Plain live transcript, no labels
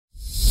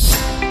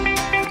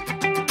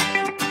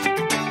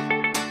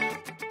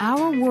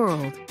Our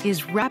world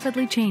is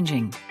rapidly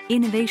changing.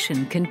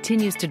 Innovation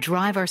continues to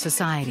drive our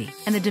society,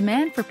 and the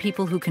demand for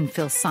people who can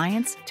fill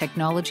science,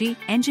 technology,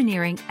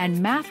 engineering,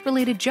 and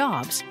math-related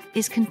jobs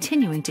is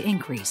continuing to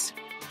increase.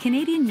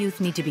 Canadian youth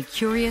need to be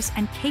curious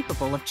and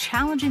capable of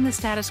challenging the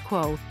status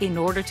quo in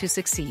order to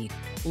succeed.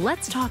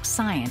 Let's Talk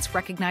Science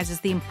recognizes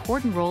the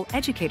important role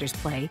educators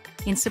play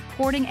in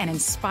supporting and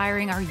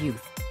inspiring our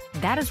youth.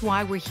 That is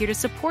why we're here to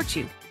support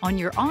you on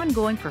your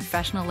ongoing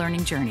professional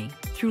learning journey.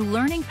 Through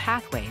Learning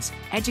Pathways,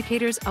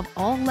 educators of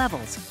all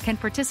levels can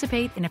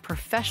participate in a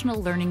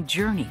professional learning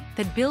journey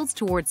that builds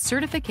towards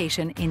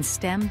certification in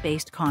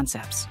STEM-based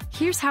concepts.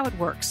 Here's how it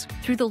works.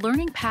 Through the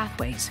Learning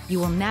Pathways, you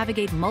will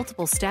navigate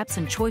multiple steps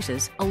and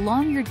choices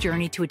along your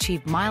journey to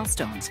achieve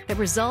milestones that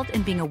result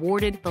in being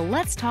awarded the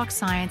Let's Talk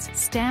Science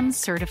STEM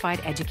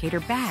Certified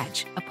Educator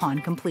Badge upon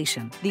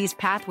completion. These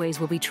pathways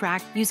will be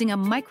tracked using a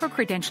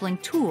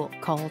micro-credentialing tool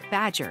called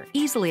Badger,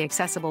 easily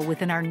accessible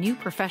within our new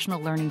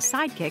professional learning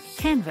sidekick,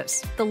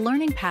 Canvas. The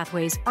Learning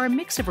Pathways are a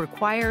mix of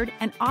required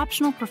and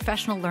optional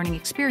professional learning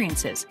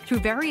experiences through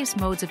various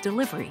modes of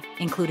delivery,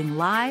 including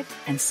live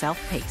and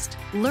self-paced.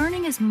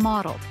 Learning is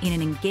modeled in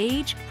an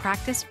engage,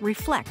 practice,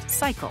 reflect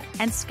cycle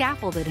and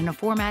scaffolded in a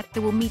format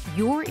that will meet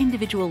your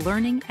individual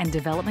learning and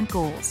development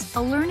goals.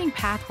 A learning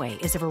pathway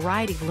is a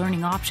variety of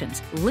learning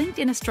options linked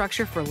in a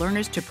structure for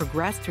learners to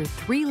progress through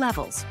 3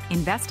 levels: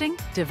 investing,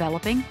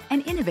 developing,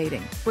 and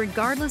innovating.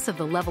 Regardless of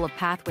the level of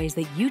pathways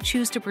that you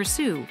choose to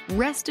pursue,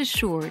 rest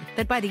assured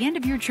that by the end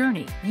of your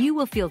journey, you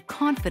will feel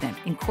confident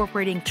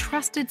incorporating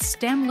trusted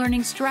STEM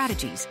learning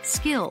strategies,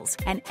 skills,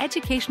 and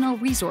educational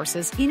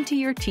resources into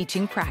your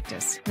teaching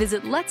practice.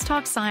 Visit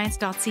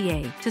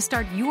letstalkscience.ca to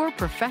start your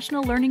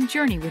professional learning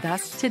journey with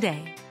us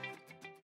today.